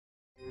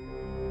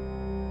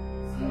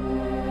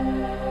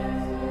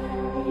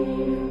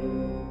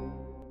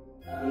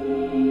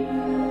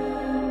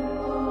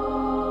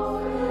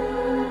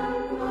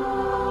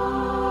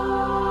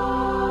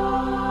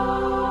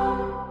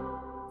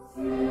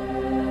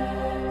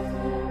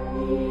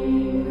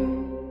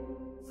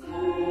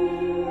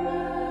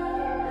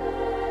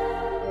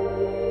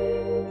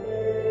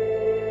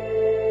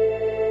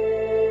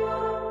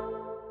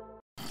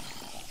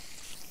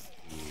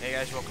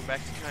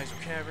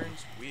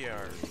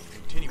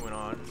continuing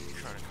on,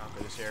 trying to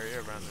conquer this area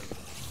around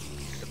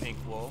the pink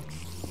wool.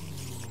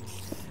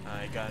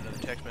 I got another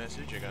text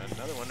message. I got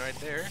another one right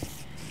there.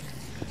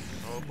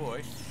 Oh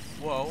boy.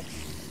 Whoa.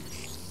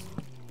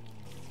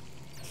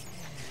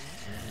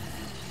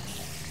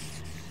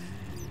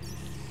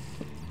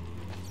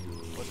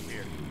 What's up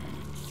here?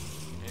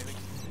 Anything?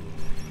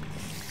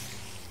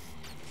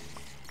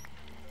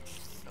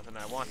 Nothing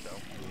I want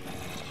though.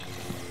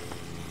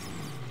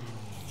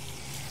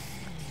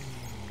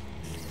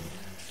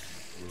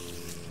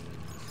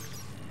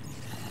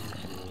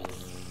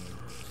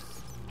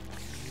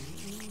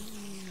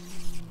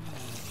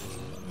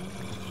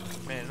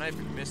 Man, and I've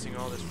been missing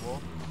all this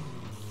wool.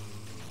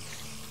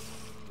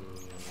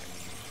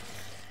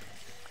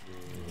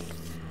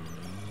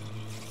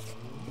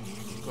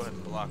 Go ahead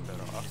and block that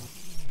off.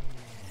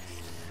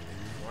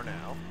 For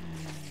now.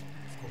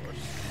 Of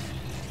course.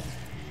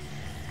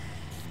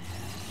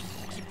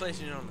 Keep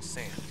placing it on the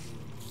sand.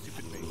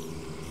 Stupid me.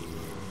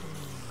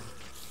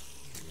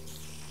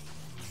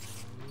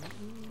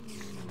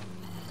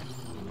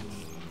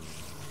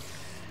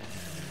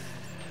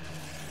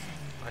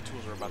 My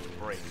tools are about to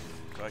break.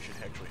 So I should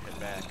actually head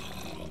back.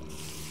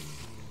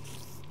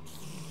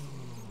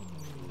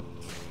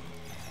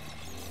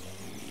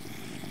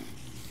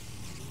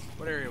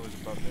 What area was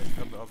above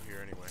there? Up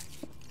here anyway.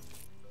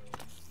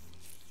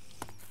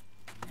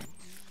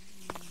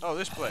 Oh,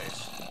 this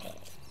place.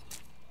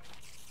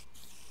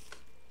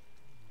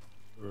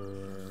 Go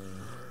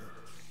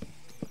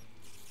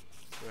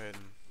ahead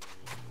and...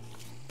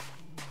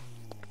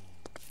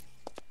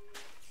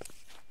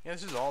 Yeah,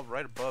 this is all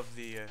right above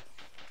the...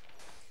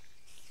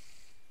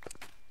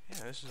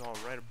 Yeah, this is all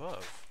right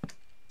above.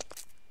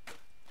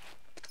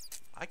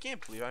 I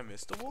can't believe I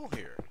missed the wool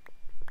here.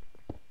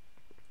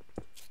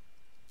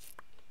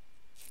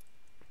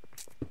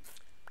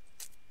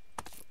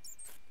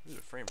 This is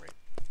a frame rate.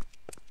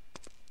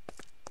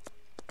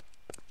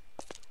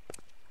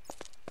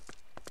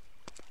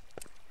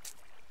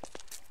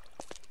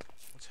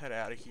 Let's head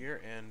out of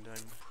here, and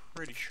I'm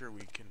pretty sure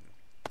we can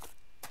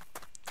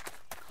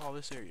call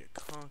this area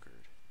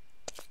conquered.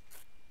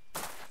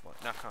 Well,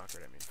 not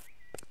conquered, I mean.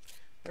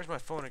 There's my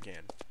phone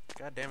again.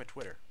 God damn it,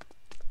 Twitter.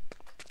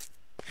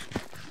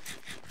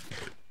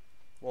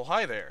 Well,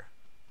 hi there.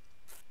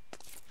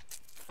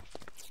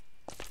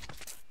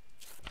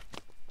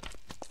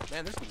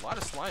 Man, there's a lot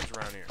of slimes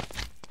around here.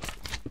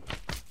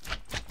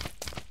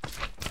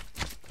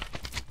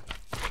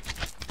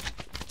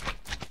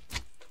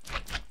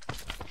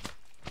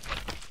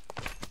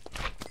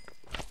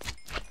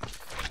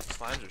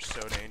 Slimes are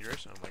so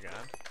dangerous. Oh my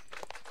god.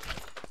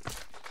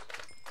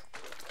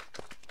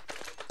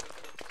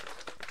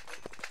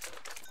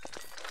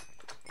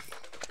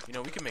 You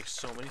know, we could make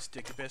so many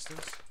sticky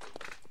pistons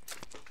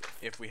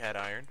if we had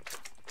iron.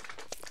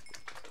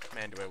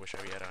 Man, do I wish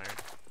we had iron.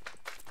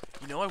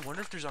 You know, I wonder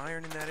if there's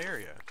iron in that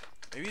area.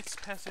 Maybe it's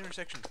past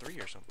intersection 3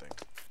 or something.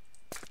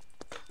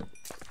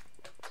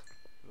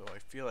 Though I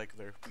feel like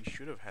we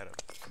should have had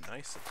a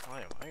nice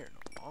supply of iron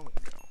long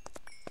ago.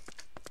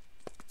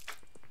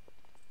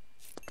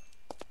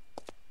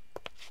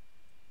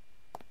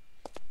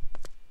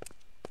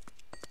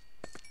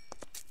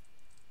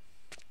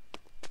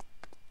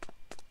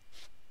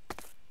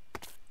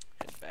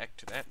 Back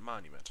to that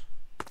monument.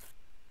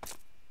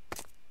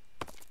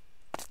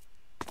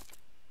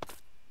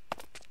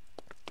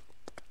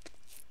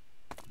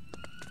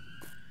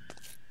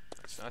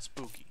 It's not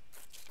spooky.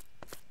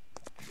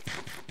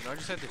 You know, I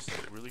just had this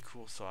really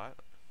cool thought.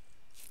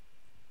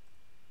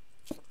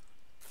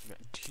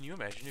 Can you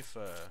imagine if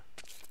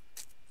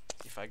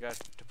I got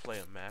to play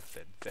a map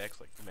that Vex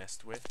like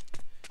messed with,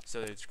 so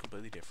that it's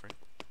completely different?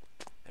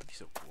 That'd be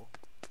so cool.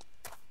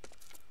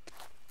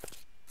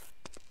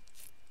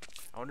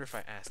 I wonder if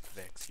I asked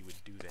Vex, he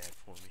would do that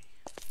for me.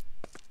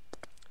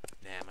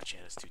 Nah, my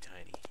channel's too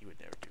tiny. He would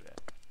never do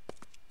that.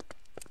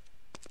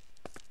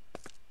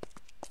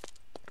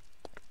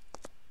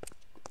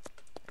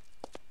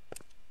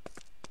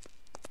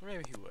 Or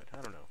maybe he would.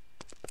 I don't know.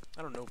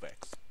 I don't know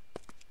Vex.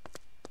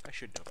 I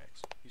should know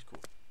Vex. He's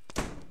cool.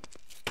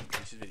 At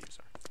least his videos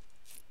are.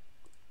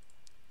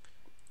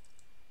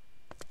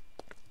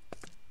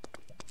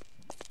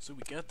 So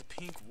we got the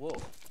pink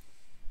wool.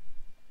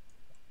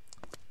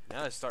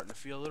 Now it's starting to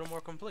feel a little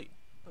more complete.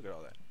 Look at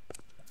all that.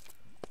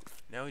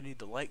 Now we need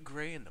the light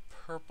gray and the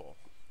purple.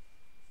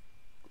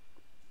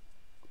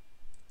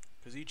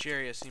 Because each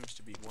area seems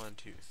to be 1,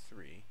 2,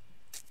 3.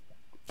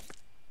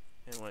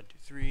 And 1, 2,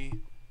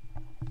 3.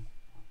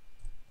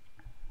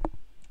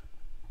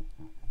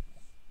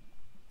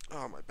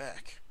 Oh, my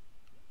back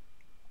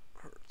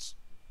hurts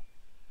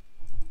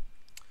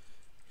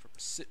from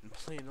sitting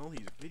playing all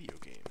these video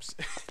games.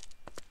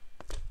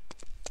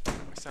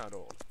 I sound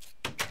old.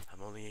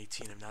 I'm only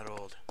 18, I'm not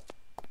old.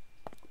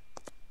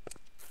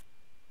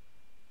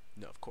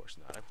 No, of course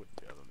not.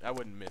 I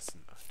wouldn't miss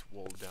a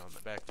wool down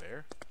the back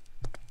there.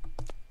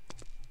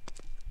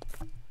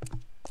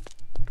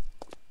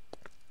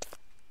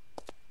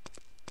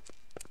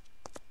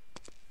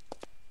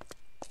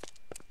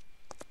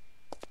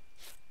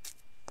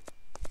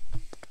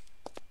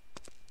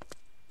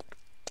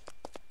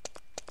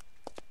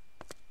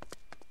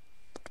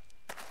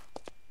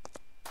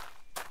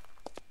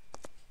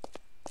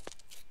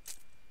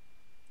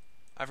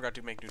 forgot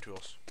to make new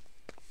tools.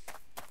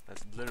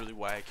 That's literally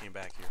why I came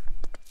back here.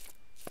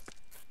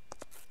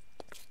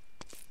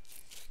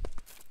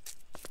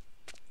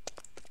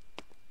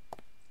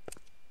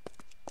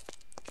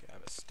 Okay, I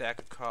have a stack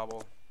of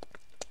cobble.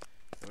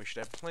 And we should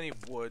have plenty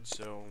of wood,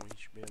 so we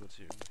should be able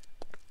to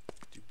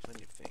do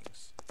plenty of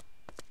things.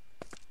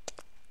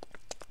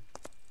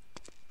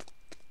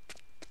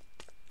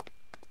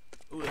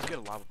 Ooh, let's get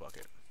a lava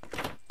bucket.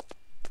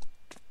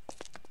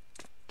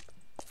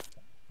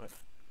 What?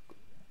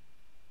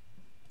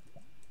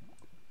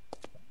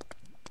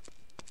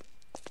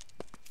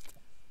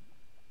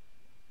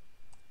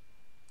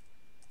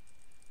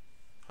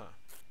 Huh.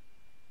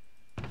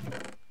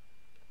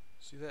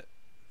 See that?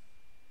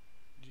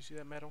 Did you see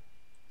that metal?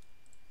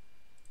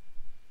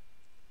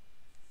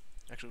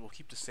 Actually, we'll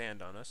keep the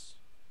sand on us.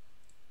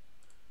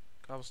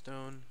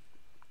 Cobblestone.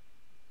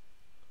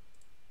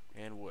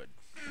 And wood.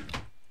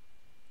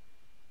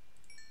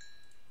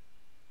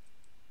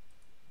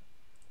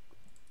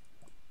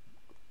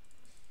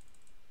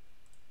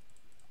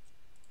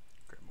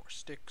 Grab more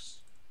sticks.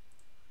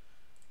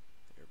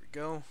 There we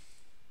go.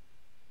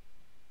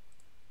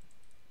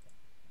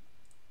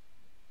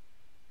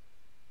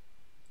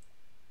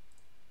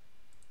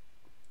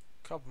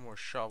 Couple more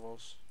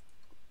shovels.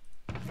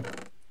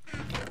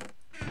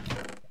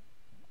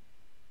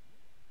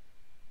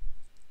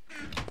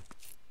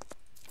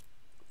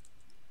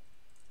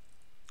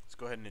 Let's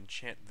go ahead and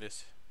enchant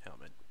this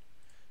helmet.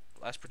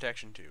 Blast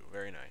protection 2,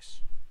 very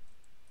nice.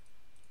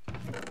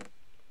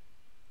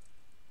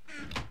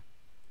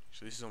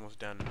 So this is almost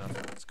down to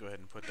nothing. Let's go ahead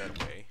and put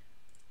that away.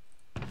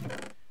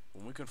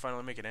 When we can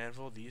finally make an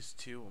anvil, these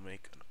two will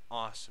make an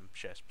awesome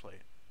chest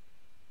plate.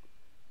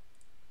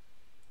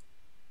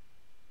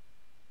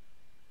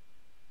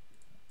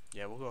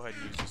 Yeah, we'll go ahead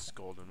and use this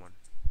golden one.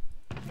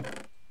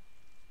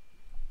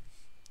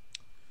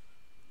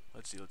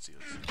 Let's see.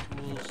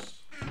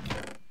 Tools.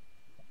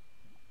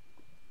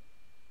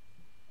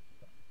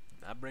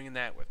 Not bringing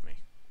that with me.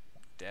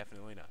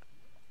 Definitely not.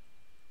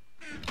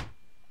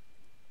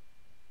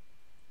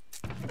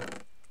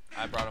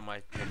 I brought on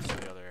my picks to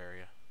the other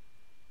area.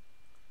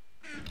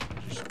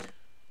 Just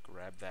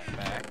grab that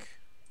back.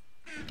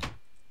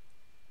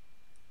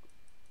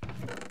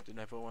 Didn't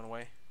I put one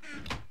away?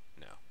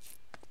 No.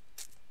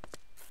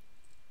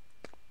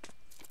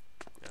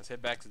 Now let's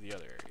head back to the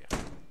other area.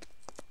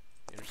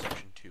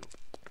 Intersection 2.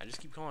 I just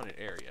keep calling it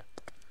area.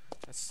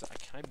 That's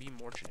can I be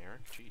more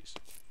generic? Jeez.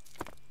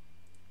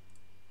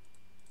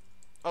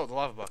 Oh, the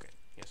lava bucket.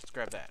 Yes, let's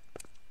grab that.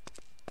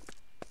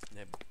 And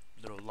that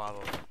little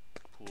lava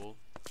pool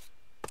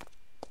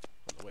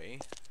on the way.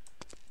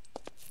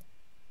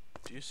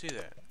 Do you see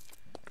that?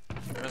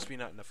 There must be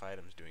not enough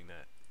items doing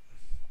that.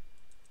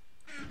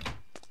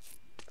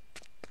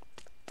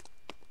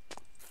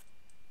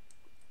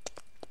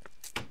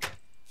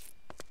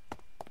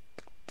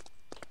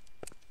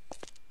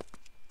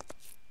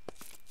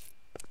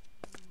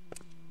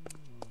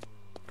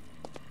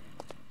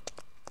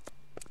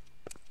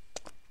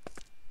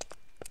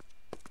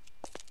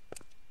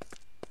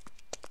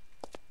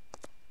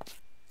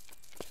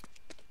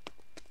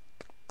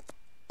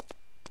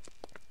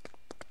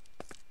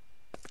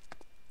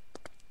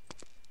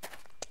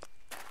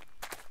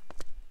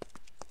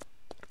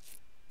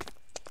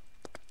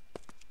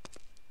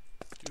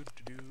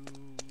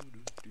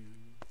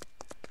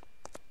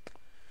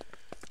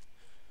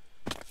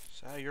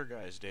 So how your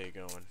guys' day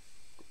going?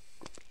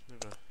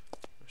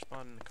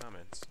 Respond in the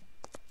comments.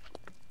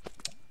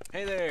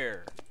 Hey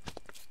there!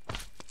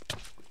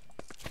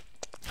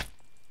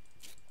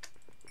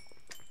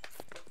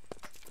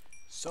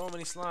 So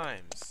many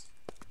slimes.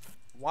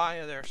 Why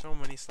are there so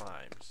many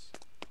slimes?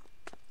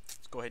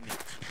 Let's go ahead and eat.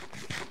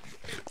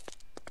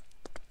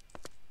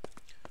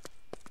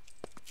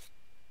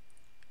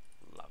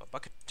 Lava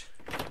bucket.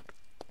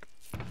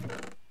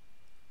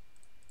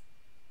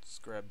 Let's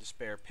grab the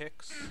spare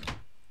picks.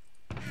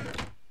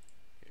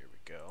 Here we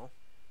go.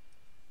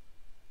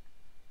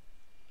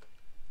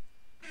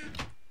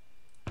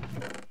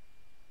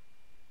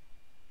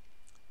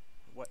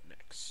 What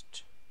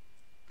next?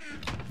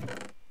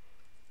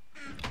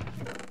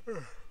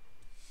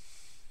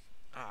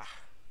 Ah.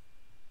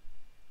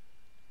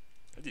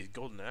 I have these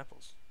golden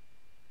apples.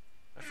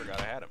 I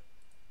forgot I had them.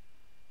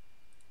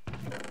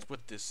 Let's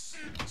put this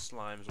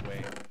slimes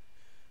away.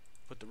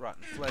 Put the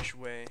rotten flesh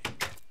away.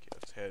 Okay,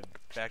 let's head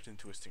back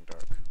into Twisting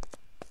Dark.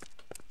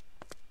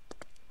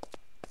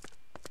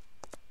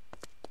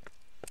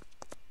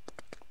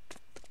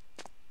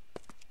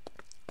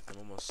 I'm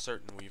almost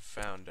certain we've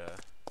found the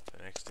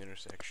next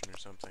intersection or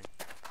something.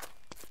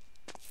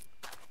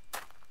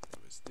 It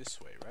was this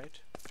way,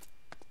 right?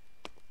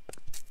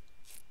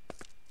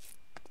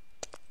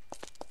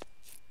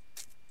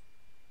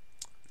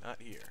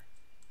 Not here.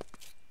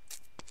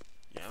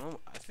 Yeah,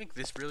 I think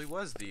this really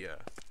was the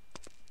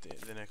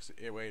next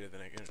way to the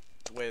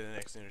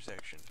next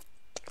intersection.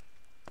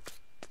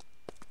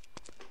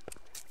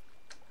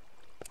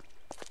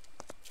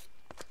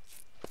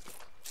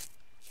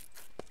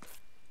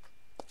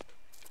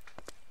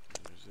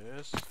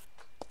 There's this.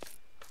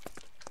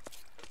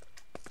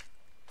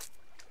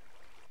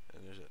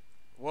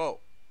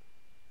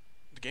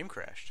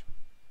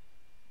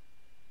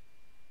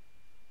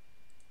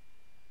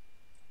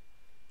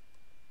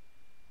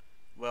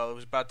 it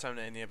was about time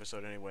to end the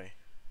episode anyway.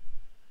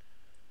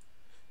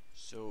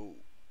 So,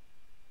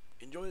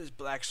 enjoy this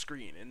black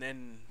screen and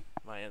then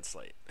my end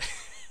slate.